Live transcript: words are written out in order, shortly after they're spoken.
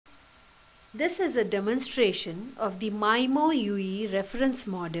This is a demonstration of the Mymo UE reference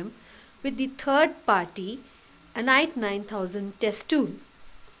modem with the third-party ANITE 9000 test tool.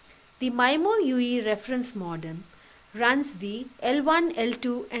 The Mymo UE reference modem runs the L1,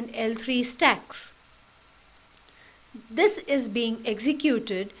 L2 and L3 stacks. This is being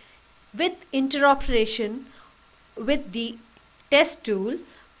executed with interoperation with the test tool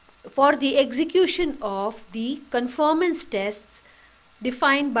for the execution of the conformance tests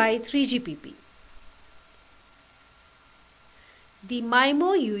defined by 3GPP. The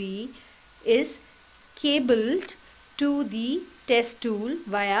Mymo UE is cabled to the test tool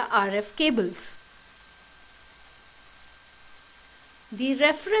via RF cables. The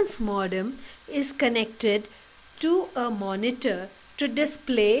reference modem is connected to a monitor to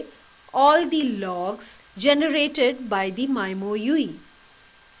display all the logs generated by the Mymo UE.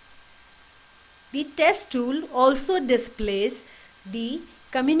 The test tool also displays the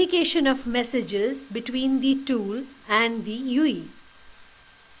communication of messages between the tool and the UE.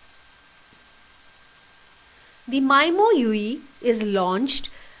 The Mymo UE is launched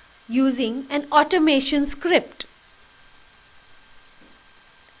using an automation script.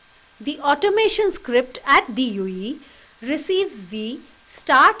 The automation script at the UE receives the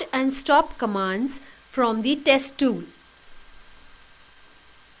start and stop commands from the test tool.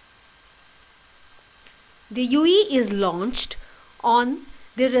 The UE is launched on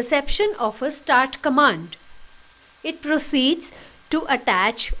the reception of a start command. It proceeds to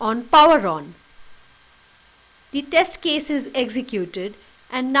attach on power on. The test case is executed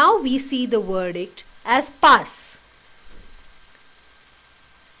and now we see the verdict as pass.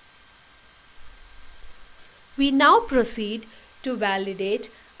 We now proceed to validate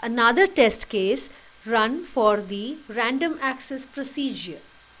another test case run for the random access procedure.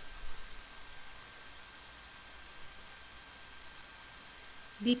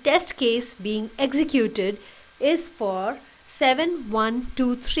 The test case being executed is for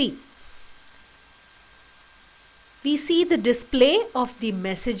 7123. We see the display of the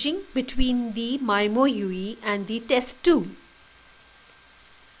messaging between the Mymo UE and the test tool.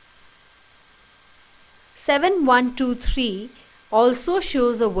 7123 also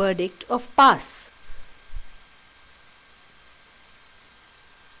shows a verdict of pass.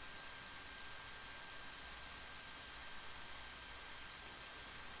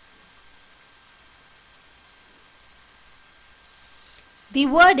 The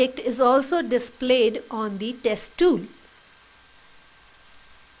verdict is also displayed on the test tool.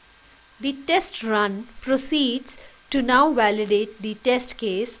 The test run proceeds to now validate the test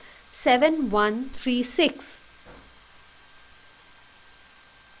case 7136.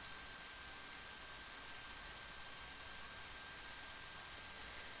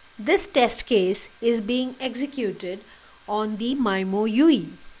 This test case is being executed on the Mymo UE.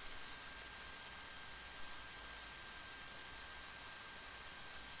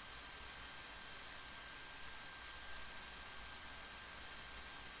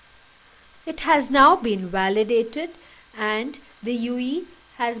 It has now been validated and the UE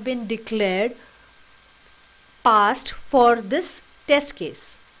has been declared passed for this test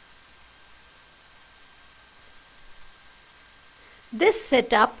case. This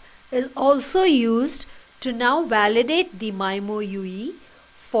setup is also used to now validate the Mymo UE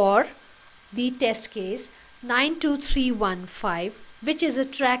for the test case 92315, which is a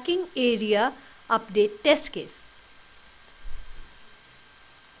tracking area update test case.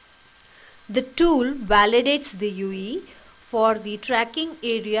 The tool validates the UE for the tracking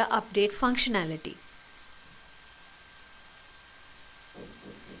area update functionality.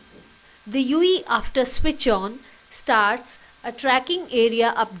 The UE after switch on starts a tracking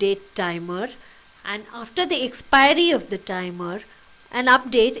area update timer, and after the expiry of the timer, an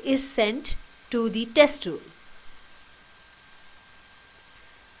update is sent to the test tool.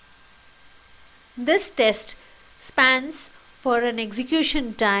 This test spans for an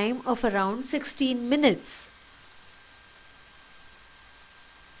execution time of around 16 minutes.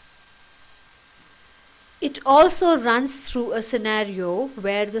 It also runs through a scenario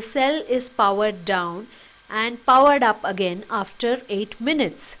where the cell is powered down and powered up again after 8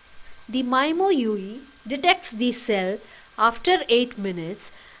 minutes. The Mymo UE detects the cell after 8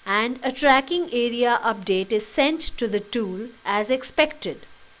 minutes and a tracking area update is sent to the tool as expected.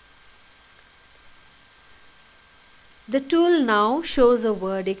 The tool now shows a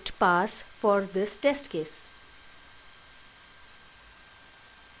verdict pass for this test case.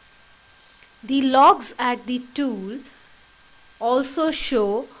 The logs at the tool also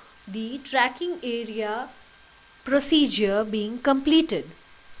show the tracking area procedure being completed.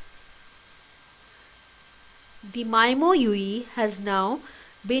 The Mymo UE has now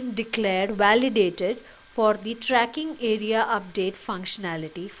been declared validated for the tracking area update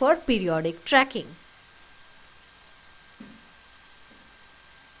functionality for periodic tracking.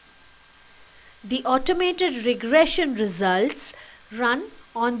 The automated regression results run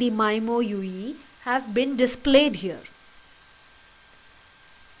on the Mymo UE have been displayed here.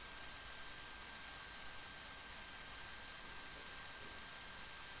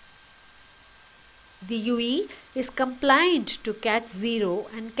 The UE is compliant to Cat 0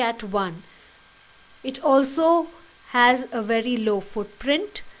 and Cat 1. It also has a very low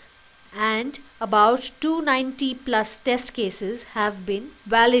footprint, and about 290 plus test cases have been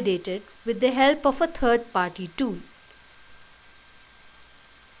validated with the help of a third-party tool.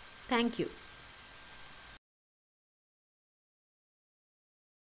 Thank you.